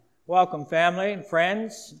Welcome, family and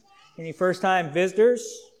friends, any first-time visitors,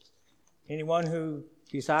 anyone who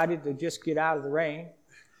decided to just get out of the rain.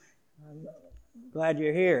 I'm glad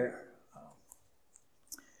you're here.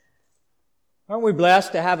 Aren't we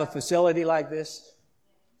blessed to have a facility like this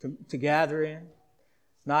to gather in?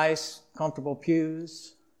 Nice, comfortable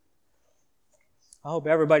pews. I hope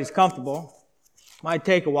everybody's comfortable. Might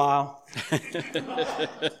take a while.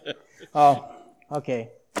 Oh,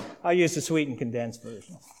 okay. I'll use the sweetened condensed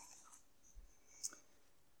version.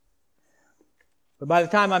 But by the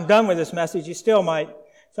time I'm done with this message, some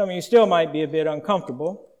of you still might be a bit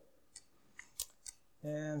uncomfortable.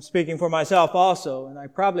 And I'm speaking for myself also, and I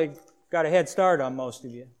probably got a head start on most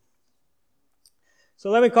of you.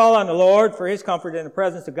 So let me call on the Lord for His comfort in the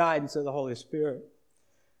presence and guidance of the Holy Spirit.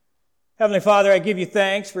 Heavenly Father, I give you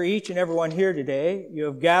thanks for each and every one here today. You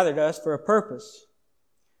have gathered us for a purpose,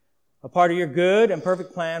 a part of your good and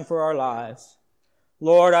perfect plan for our lives.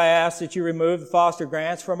 Lord, I ask that you remove the Foster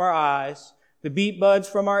Grants from our eyes, the beat buds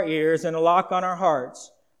from our ears, and a lock on our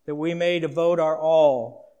hearts, that we may devote our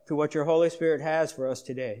all to what your Holy Spirit has for us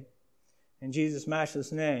today. In Jesus'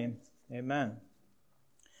 matchless name, amen.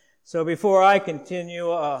 So before I continue,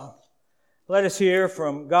 let us hear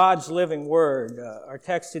from God's living word. Our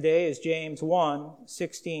text today is James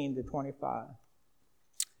 1:16-25.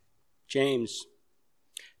 James,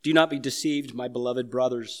 do not be deceived, my beloved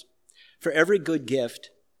brothers, for every good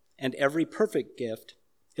gift and every perfect gift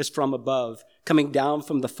is from above, coming down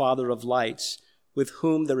from the Father of lights, with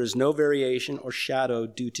whom there is no variation or shadow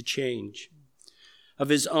due to change. Of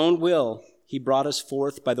his own will, he brought us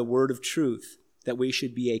forth by the word of truth, that we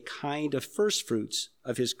should be a kind of firstfruits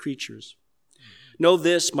of his creatures. Know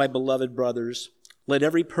this, my beloved brothers, let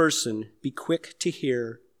every person be quick to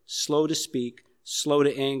hear, slow to speak, slow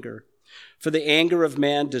to anger. For the anger of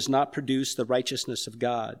man does not produce the righteousness of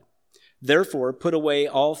God. Therefore, put away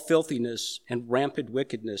all filthiness and rampant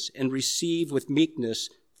wickedness, and receive with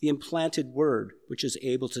meekness the implanted word, which is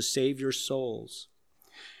able to save your souls.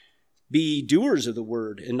 Be ye doers of the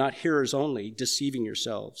word, and not hearers only, deceiving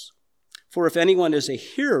yourselves. For if anyone is a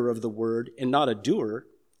hearer of the word and not a doer,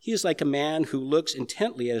 he is like a man who looks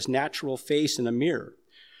intently at his natural face in a mirror.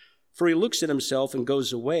 For he looks at himself and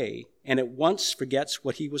goes away, and at once forgets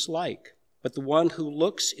what he was like. But the one who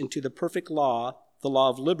looks into the perfect law, the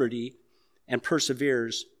law of liberty, and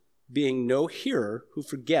perseveres, being no hearer who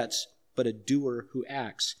forgets, but a doer who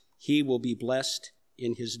acts, he will be blessed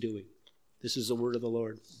in his doing. This is the word of the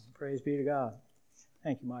Lord. Praise be to God.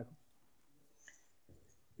 Thank you, Michael.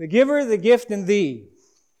 The giver, the gift in thee.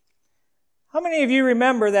 How many of you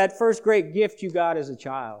remember that first great gift you got as a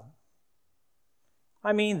child?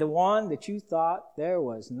 I mean, the one that you thought there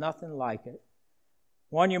was nothing like it.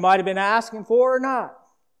 One you might have been asking for or not.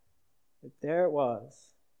 But there it was.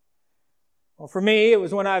 Well, for me, it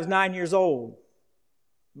was when I was 9 years old.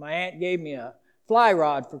 My aunt gave me a fly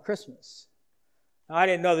rod for Christmas. Now, I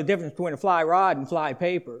didn't know the difference between a fly rod and fly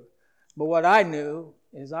paper. But what I knew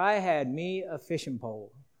is I had me a fishing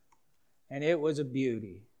pole. And it was a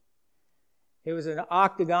beauty. It was an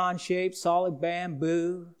octagon-shaped solid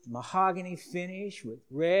bamboo, mahogany finish with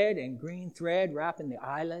red and green thread wrapping the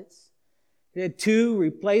eyelets. It had two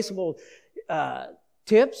replaceable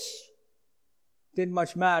tips. Didn't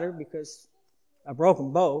much matter because I broke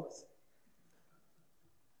them both.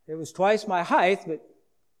 It was twice my height, but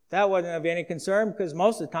that wasn't of any concern because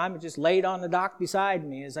most of the time it just laid on the dock beside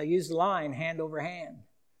me as I used the line hand over hand.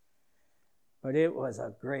 But it was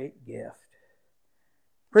a great gift.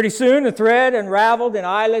 Pretty soon the thread unraveled and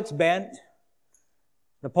eyelets bent.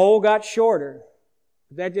 The pole got shorter.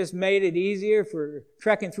 But that just made it easier for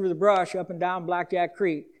trekking through the brush up and down Blackjack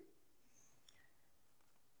Creek.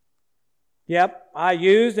 Yep, I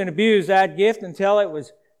used and abused that gift until it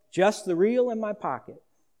was just the reel in my pocket.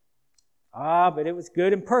 But it was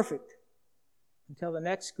good and perfect until the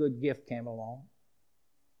next good gift came along.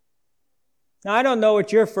 Now, I don't know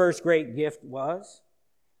what your first great gift was.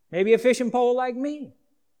 Maybe a fishing pole like me.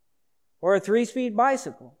 Or a 3-speed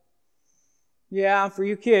bicycle. Yeah, for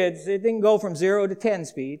you kids, it didn't go from 0 to 10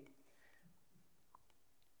 speed.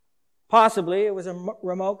 Possibly it was a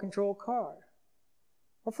remote control car.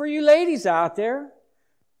 Or for you ladies out there,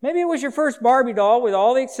 maybe it was your first Barbie doll with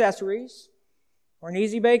all the accessories. Or an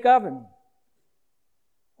easy bake oven.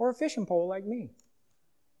 Or a fishing pole like me.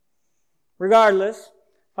 Regardless,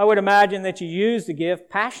 I would imagine that you used the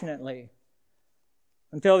gift passionately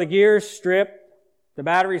until the gears stripped, the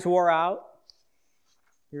batteries wore out,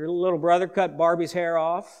 your little brother cut Barbie's hair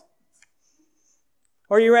off,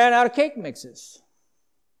 or you ran out of cake mixes,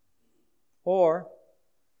 or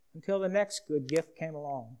until the next good gift came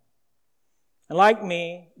along. And like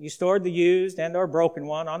me, you stored the used and or broken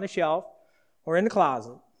one on the shelf or in the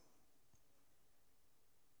closet.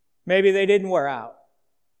 Maybe they didn't wear out.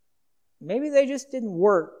 Maybe they just didn't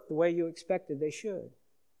work the way you expected they should.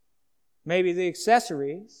 Maybe the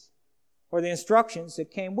accessories or the instructions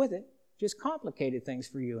that came with it just complicated things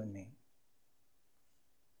for you and me.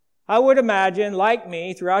 I would imagine, like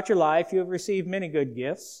me, throughout your life, you have received many good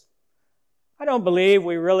gifts. I don't believe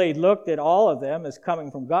we really looked at all of them as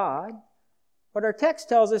coming from God, but our text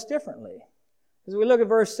tells us differently. As we look at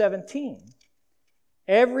verse 17,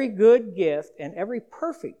 every good gift and every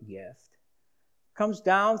perfect gift comes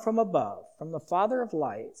down from above, from the Father of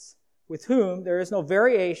lights, with whom there is no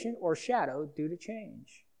variation or shadow due to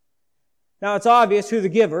change. Now it's obvious who the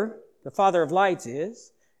giver, the Father of lights,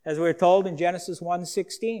 is, as we're told in Genesis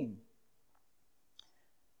 1:16.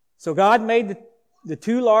 So God made the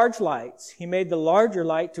two large lights. He made the larger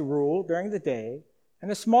light to rule during the day and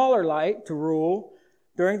the smaller light to rule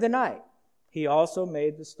during the night. He also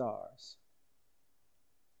made the stars.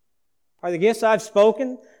 Are the gifts I've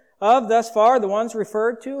spoken of thus far the ones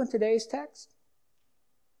referred to in today's text?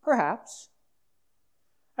 Perhaps.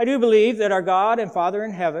 I do believe that our God and Father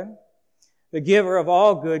in heaven, the giver of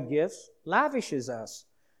all good gifts, lavishes us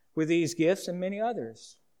with these gifts and many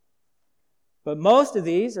others. But most of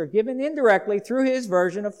these are given indirectly through His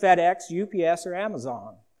version of FedEx, UPS, or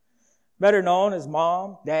Amazon, better known as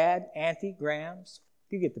Mom, Dad, Auntie, Grams.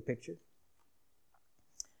 You get the picture.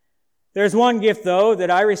 There's one gift, though,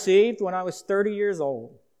 that I received when I was 30 years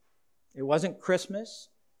old. It wasn't Christmas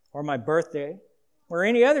or my birthday or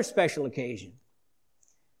any other special occasion.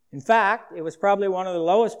 In fact, it was probably one of the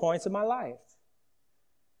lowest points of my life.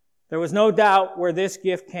 There was no doubt where this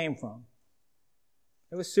gift came from.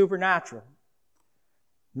 It was supernatural.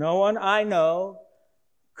 No one I know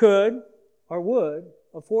could or would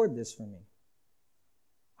afford this for me.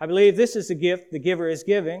 I believe this is the gift the giver is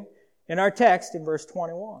giving in our text in verse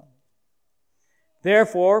 21.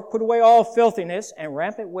 Therefore, put away all filthiness and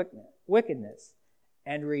rampant wickedness,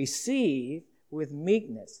 and receive with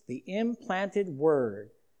meekness the implanted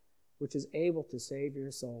word, which is able to save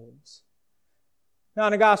your souls. Now,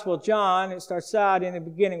 in the Gospel of John, it starts out, in the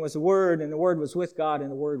beginning was the Word, and the Word was with God,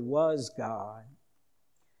 and the Word was God.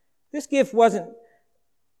 This gift wasn't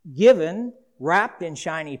given wrapped in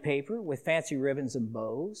shiny paper with fancy ribbons and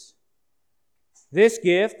bows. This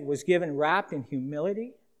gift was given wrapped in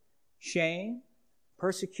humility, shame,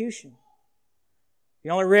 persecution. The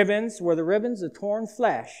only ribbons were the ribbons of torn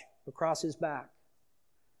flesh across His back.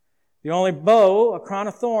 The only bow, a crown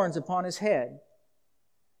of thorns upon His head.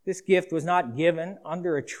 This gift was not given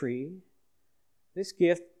under a tree. This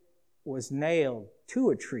gift was nailed to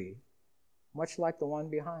a tree, much like the one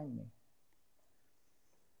behind me.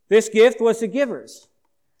 This gift was the giver's,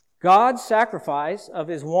 God's sacrifice of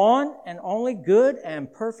His one and only good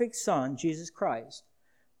and perfect Son, Jesus Christ,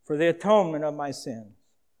 for the atonement of my sins,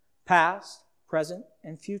 past, present,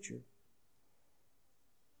 and future.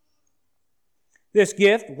 This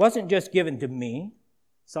gift wasn't just given to me,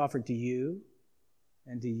 it's offered to you,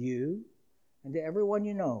 and to everyone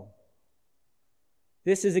you know.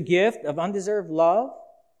 This is a gift of undeserved love,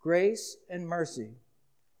 grace, and mercy.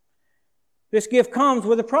 This gift comes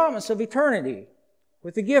with a promise of eternity,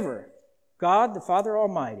 with the giver, God the Father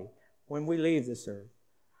Almighty, when we leave this earth.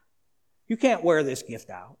 You can't wear this gift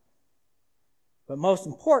out. But most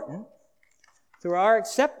important, through our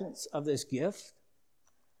acceptance of this gift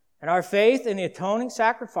and our faith in the atoning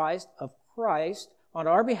sacrifice of Christ on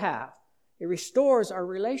our behalf, it restores our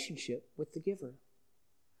relationship with the giver.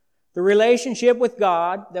 The relationship with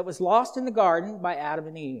God that was lost in the garden by Adam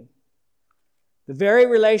and Eve. The very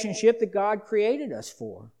relationship that God created us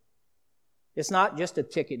for. It's not just a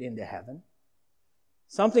ticket into heaven.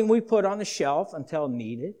 Something we put on the shelf until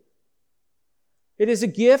needed. It is a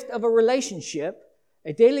gift of a relationship,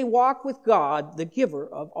 a daily walk with God, the giver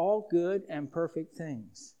of all good and perfect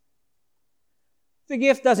things. The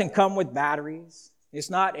gift doesn't come with batteries. It's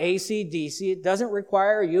not AC, DC. It doesn't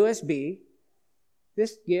require a USB.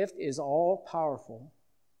 This gift is all powerful.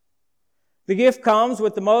 The gift comes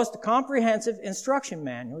with the most comprehensive instruction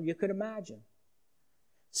manual you could imagine.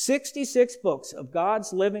 66 books of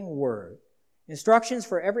God's living Word. Instructions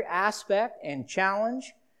for every aspect and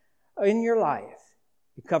challenge in your life.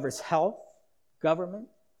 It covers health, government,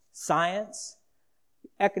 science,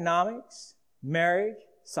 economics, marriage,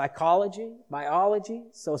 psychology, biology,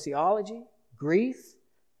 sociology, grief,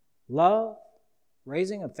 love,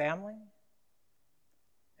 raising a family.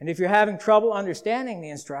 And if you're having trouble understanding the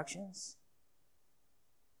instructions,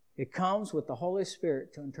 it comes with the Holy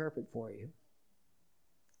Spirit to interpret for you.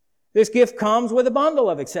 This gift comes with a bundle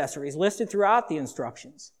of accessories listed throughout the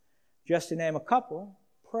instructions. Just to name a couple,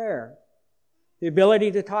 prayer, the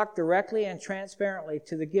ability to talk directly and transparently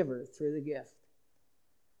to the giver through the gift,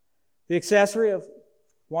 the accessory of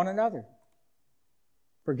one another,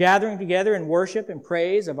 for gathering together in worship and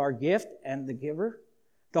praise of our gift and the giver,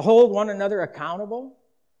 to hold one another accountable,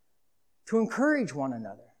 to encourage one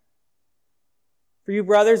another. For you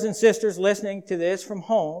brothers and sisters listening to this from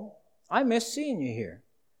home, I miss seeing you here.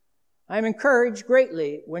 I am encouraged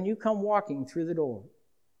greatly when you come walking through the door.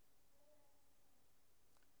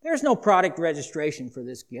 There's no product registration for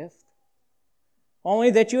this gift, only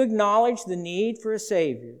that you acknowledge the need for a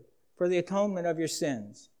Savior for the atonement of your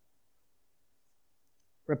sins,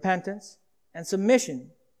 repentance, and submission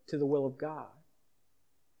to the will of God.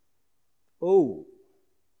 Oh,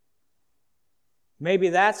 maybe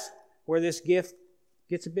that's where this gift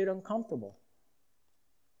gets a bit uncomfortable.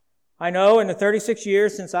 I know in the 36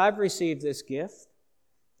 years since I've received this gift,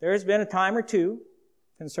 there has been a time or two,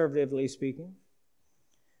 conservatively speaking,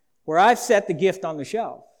 where I've set the gift on the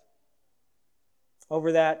shelf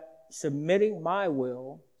over that submitting my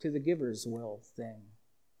will to the giver's will thing.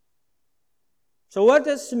 So what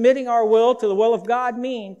does submitting our will to the will of God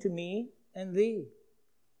mean to me and thee?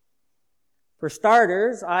 For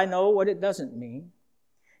starters, I know what it doesn't mean.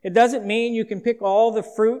 It doesn't mean you can pick all the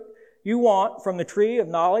fruit you want from the tree of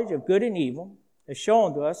knowledge of good and evil, as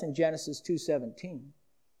shown to us in Genesis 2:17.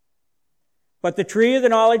 But the tree of the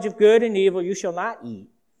knowledge of good and evil you shall not eat,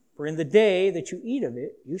 for in the day that you eat of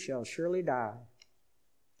it, you shall surely die.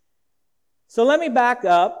 So let me back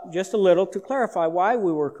up just a little to clarify why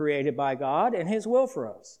we were created by God and His will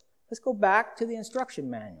for us. Let's go back to the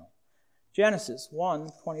instruction manual. Genesis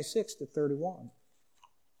 1:26-31.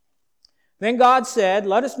 Then God said,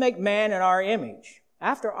 "Let us make man in our image,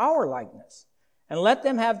 after our likeness, and let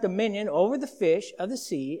them have dominion over the fish of the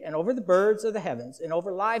sea, and over the birds of the heavens, and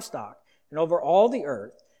over livestock, and over all the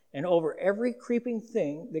earth, and over every creeping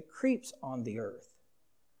thing that creeps on the earth."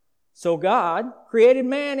 So God created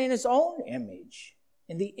man in His own image.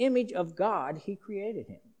 In the image of God He created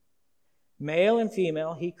him. Male and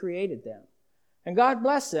female He created them. And God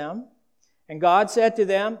blessed them. And God said to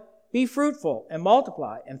them, "Be fruitful and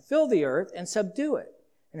multiply, and fill the earth and subdue it,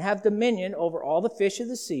 and have dominion over all the fish of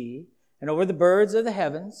the sea, and over the birds of the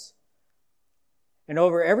heavens, and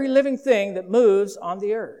over every living thing that moves on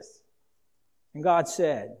the earth." And God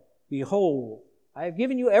said, "Behold, I have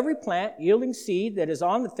given you every plant yielding seed that is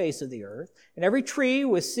on the face of the earth, and every tree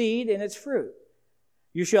with seed in its fruit.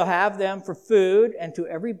 You shall have them for food, and to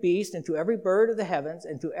every beast, and to every bird of the heavens,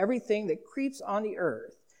 and to everything that creeps on the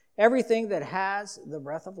earth, everything that has the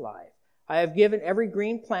breath of life. I have given every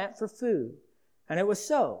green plant for food." And it was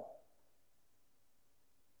so.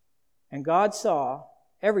 And God saw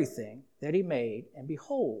everything that He made, and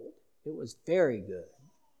behold, it was very good.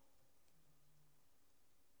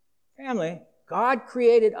 Family, God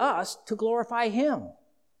created us to glorify Him.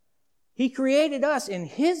 He created us in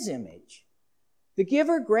His image. The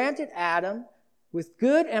giver granted Adam with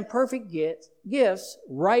good and perfect gifts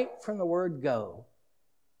right from the word go.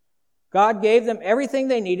 God gave them everything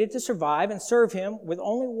they needed to survive and serve Him with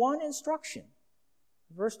only one instruction.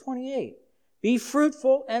 Verse 28, "Be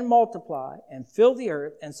fruitful and multiply, and fill the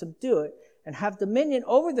earth and subdue it, and have dominion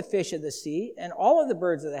over the fish of the sea and all of the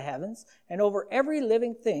birds of the heavens, and over every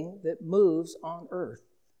living thing that moves on earth."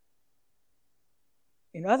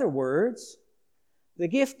 In other words, the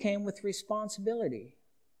gift came with responsibility.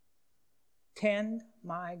 Tend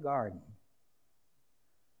my garden.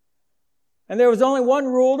 And there was only one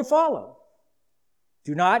rule to follow.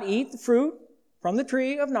 Do not eat the fruit from the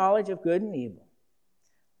tree of knowledge of good and evil.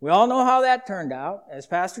 We all know how that turned out, as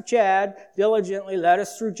Pastor Chad diligently led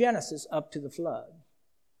us through Genesis up to the flood.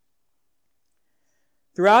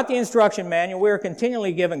 Throughout the instruction manual, we are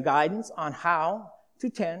continually given guidance on how to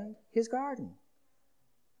tend His garden.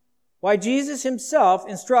 Why Jesus Himself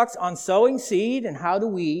instructs on sowing seed and how to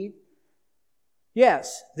weed.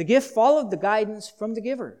 Yes, the gift followed the guidance from the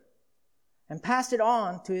giver and passed it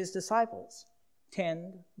on to His disciples.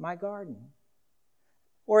 Tend my garden.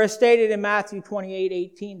 Or as stated in Matthew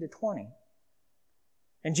 28:18-20.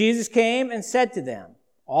 And Jesus came and said to them,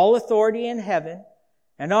 "All authority in heaven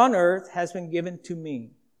and on earth has been given to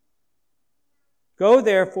me. Go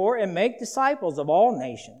therefore and make disciples of all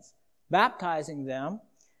nations, baptizing them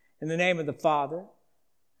in the name of the Father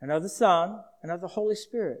and of the Son and of the Holy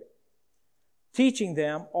Spirit, teaching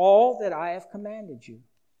them all that I have commanded you."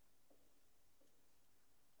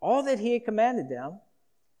 All that He had commanded them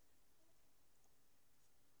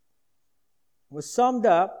was summed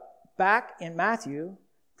up back in Matthew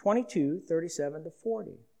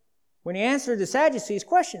 22:37-40, when He answered the Sadducees'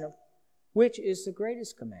 question of which is the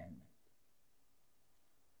greatest commandment.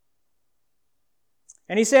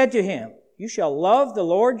 And he said to him, you shall love the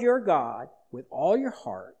Lord your God with all your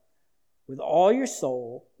heart, with all your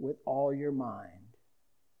soul, with all your mind.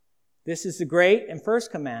 This is the great and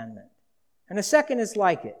first commandment. And the second is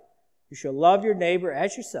like it. You shall love your neighbor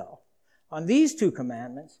as yourself. On these two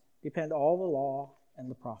commandments depend all the law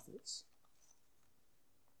and the prophets.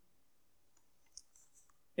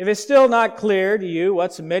 If it's still not clear to you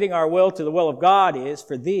what submitting our will to the will of God is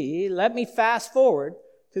for thee, let me fast forward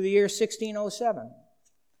to the year 1607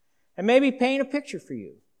 and maybe paint a picture for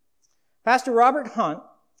you. Pastor Robert Hunt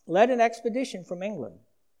led an expedition from England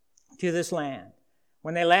to this land.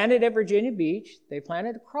 When they landed at Virginia Beach, they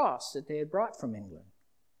planted a cross that they had brought from England.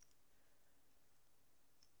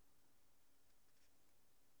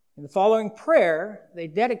 In the following prayer, they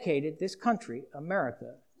dedicated this country,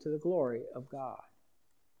 America, to the glory of God.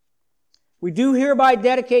 We do hereby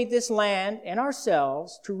dedicate this land and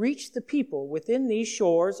ourselves to reach the people within these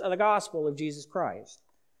shores of the gospel of Jesus Christ,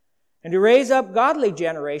 and to raise up godly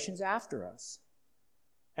generations after us.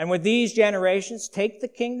 And with these generations, take the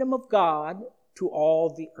kingdom of God to all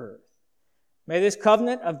the earth. May this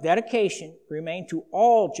covenant of dedication remain to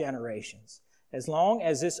all generations, as long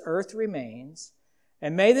as this earth remains,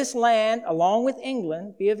 and may this land, along with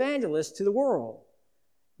England, be evangelists to the world.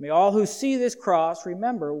 May all who see this cross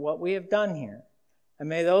remember what we have done here, and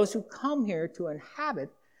may those who come here to inhabit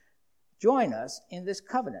join us in this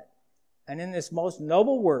covenant and in this most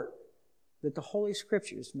noble work, that the Holy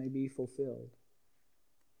Scriptures may be fulfilled.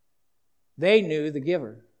 They knew the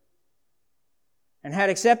giver and had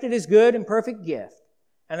accepted his good and perfect gift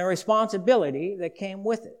and the responsibility that came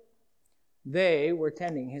with it. They were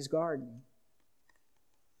tending his garden.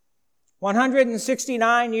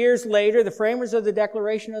 169 years later, the framers of the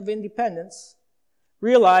Declaration of Independence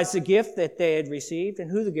realized the gift that they had received and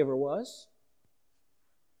who the giver was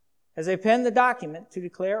as they penned the document to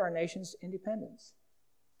declare our nation's independence.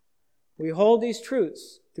 We hold these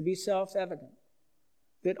truths to be self-evident,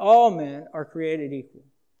 that all men are created equal,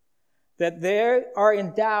 that they are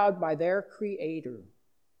endowed by their Creator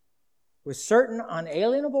with certain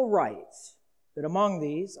unalienable rights, that among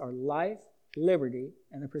these are life, liberty,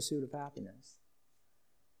 and the pursuit of happiness.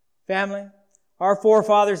 Family, our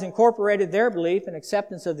forefathers incorporated their belief and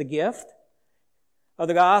acceptance of the gift of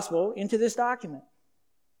the gospel into this document,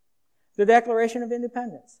 the Declaration of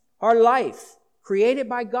Independence. Our life, created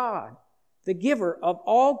by God, the giver of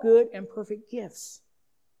all good and perfect gifts.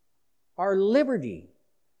 Our liberty,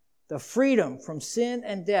 the freedom from sin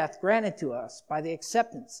and death granted to us by the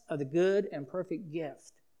acceptance of the good and perfect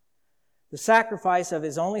gift. The sacrifice of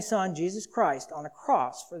his only Son, Jesus Christ, on a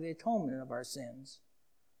cross for the atonement of our sins.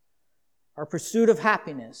 Our pursuit of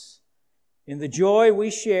happiness in the joy we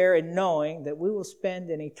share in knowing that we will spend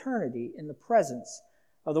an eternity in the presence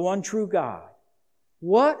of the one true God.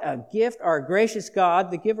 What a gift our gracious God,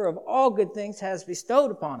 the giver of all good things, has bestowed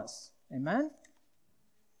upon us. Amen?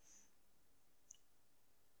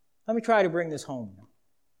 Let me try to bring this home now.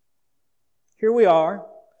 Here we are,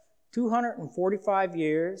 245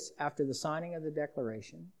 years after the signing of the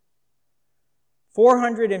Declaration,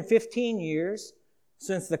 415 years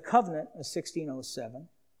since the covenant of 1607.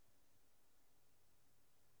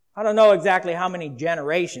 I don't know exactly how many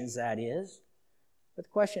generations that is, but the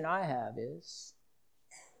question I have is,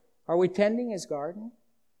 are we tending his garden?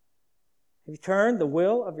 Have you turned the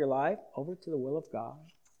will of your life over to the will of God?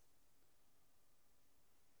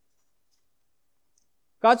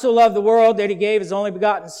 God so loved the world that he gave his only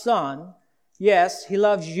begotten Son. Yes, he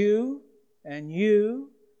loves you and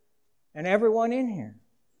everyone in here.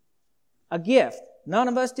 A gift none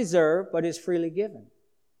of us deserve, but is freely given.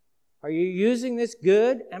 Are you using this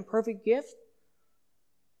good and perfect gift?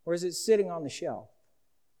 Or is it sitting on the shelf?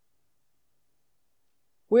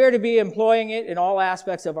 We are to be employing it in all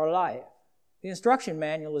aspects of our life. The instruction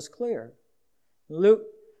manual is clear. Luke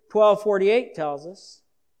 12:48 tells us,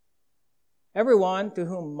 everyone to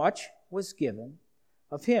whom much was given,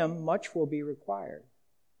 of him much will be required.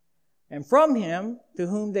 And from him to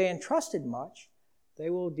whom they entrusted much, they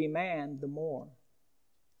will demand the more.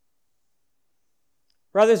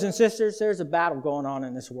 Brothers and sisters, there's a battle going on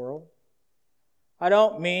in this world. I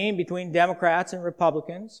don't mean between Democrats and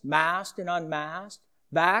Republicans, masked and unmasked,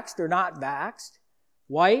 vaxxed or not vaxxed,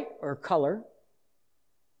 white or color.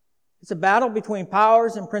 It's a battle between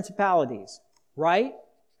powers and principalities, right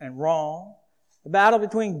and wrong, a battle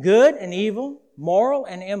between good and evil, moral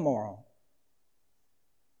and immoral.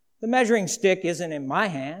 The measuring stick isn't in my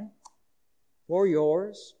hand, or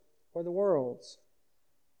yours, or the world's.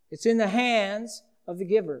 It's in the hands of the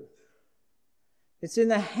giver. It's in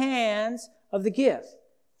the hands of the gift,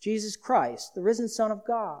 Jesus Christ, the risen Son of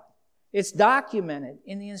God. It's documented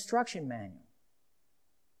in the instruction manual.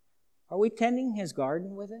 Are we tending His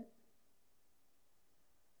garden with it?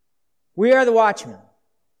 We are the watchmen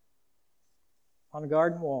on the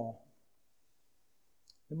garden wall.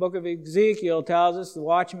 The book of Ezekiel tells us the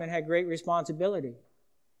watchmen had great responsibility.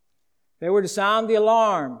 They were to sound the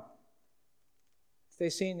alarm if they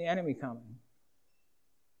seen the enemy coming.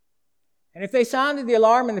 And if they sounded the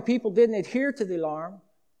alarm and the people didn't adhere to the alarm,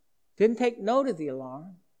 didn't take note of the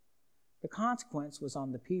alarm, the consequence was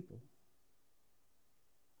on the people.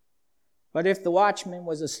 But if the watchman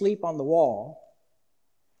was asleep on the wall,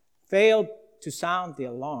 failed to sound the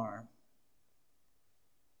alarm,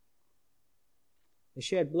 the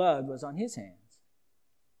shed blood was on his hands.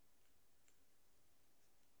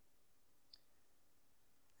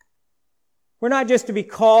 We're not just to be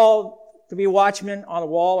called to be watchmen on a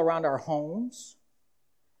wall around our homes,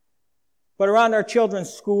 but around our children's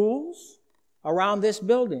schools, around this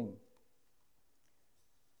building,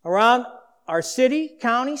 around our city,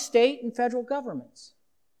 county, state, and federal governments.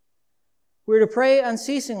 We're to pray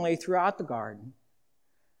unceasingly throughout the garden.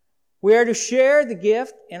 We are to share the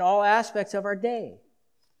gift in all aspects of our day.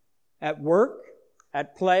 At work,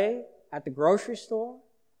 at play, at the grocery store,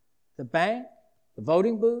 the bank, the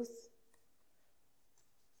voting booth.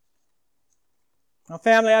 Now,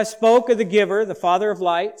 family, I spoke of the giver, the Father of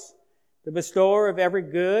lights, the bestower of every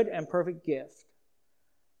good and perfect gift.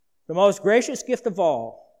 The most gracious gift of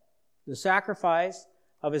all, the sacrifice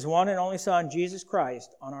of His one and only Son, Jesus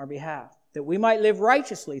Christ, on our behalf, that we might live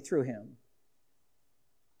righteously through Him.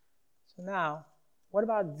 So now, what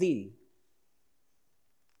about thee?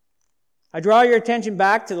 I draw your attention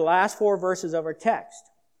back to the last 4 verses of our text.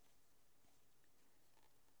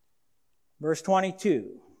 Verse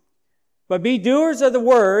 22. But be doers of the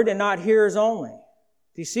word and not hearers only,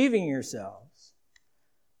 deceiving yourselves.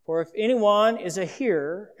 For if anyone is a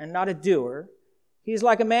hearer and not a doer, he is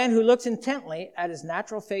like a man who looks intently at his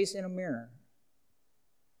natural face in a mirror.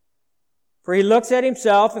 For he looks at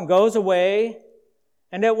himself and goes away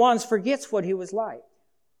and at once forgets what he was like.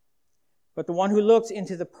 But the one who looks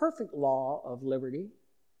into the perfect law of liberty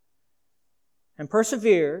and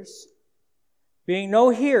perseveres, being no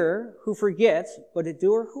hearer who forgets, but a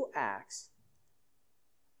doer who acts,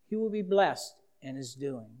 he will be blessed in his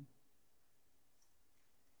doing.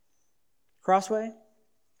 Crossway?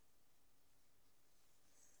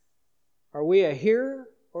 Are we a hearer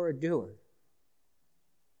or a doer?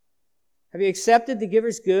 Have you accepted the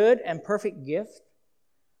giver's good and perfect gift?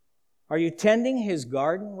 Are you tending His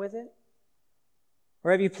garden with it?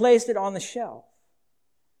 Or have you placed it on the shelf?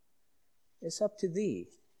 It's up to thee.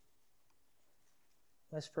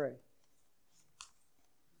 Let's pray.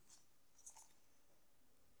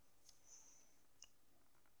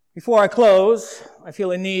 Before I close, I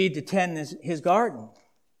feel a need to tend His garden.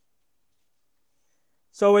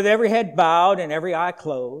 So with every head bowed and every eye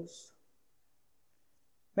closed,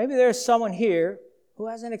 maybe there's someone here who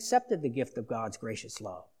hasn't accepted the gift of God's gracious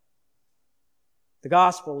love, the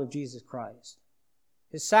gospel of Jesus Christ,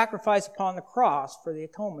 His sacrifice upon the cross for the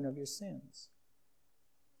atonement of your sins.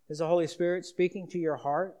 Is the Holy Spirit speaking to your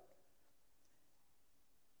heart?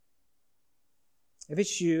 If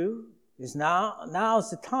it's you, now's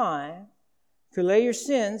the time to lay your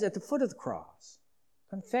sins at the foot of the cross.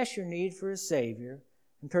 Confess your need for a Savior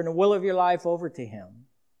and turn the will of your life over to Him.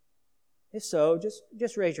 If so,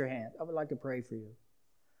 just raise your hand. I would like to pray for you.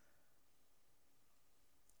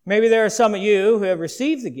 Maybe there are some of you who have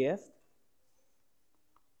received the gift,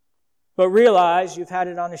 but realize you've had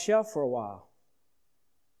it on the shelf for a while.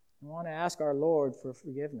 I want to ask our Lord for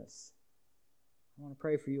forgiveness. I want to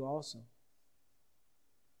pray for you also.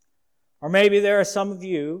 Or maybe there are some of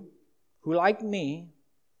you who, like me,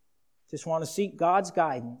 just want to seek God's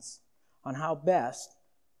guidance on how best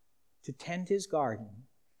to tend His garden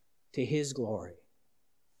to His glory.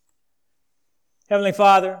 Heavenly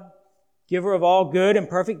Father, giver of all good and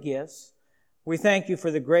perfect gifts, we thank You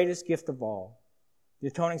for the greatest gift of all, the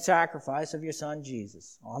atoning sacrifice of Your Son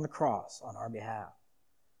Jesus on the cross on our behalf.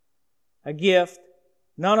 A gift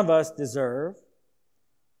none of us deserve,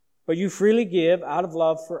 but You freely give out of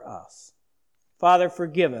love for us. Father,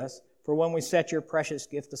 forgive us for when we set Your precious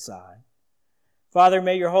gift aside. Father,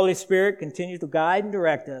 may Your Holy Spirit continue to guide and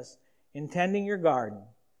direct us in tending Your garden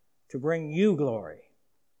to bring You glory.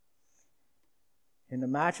 In the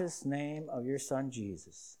matchless name of Your Son,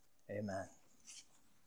 Jesus, amen.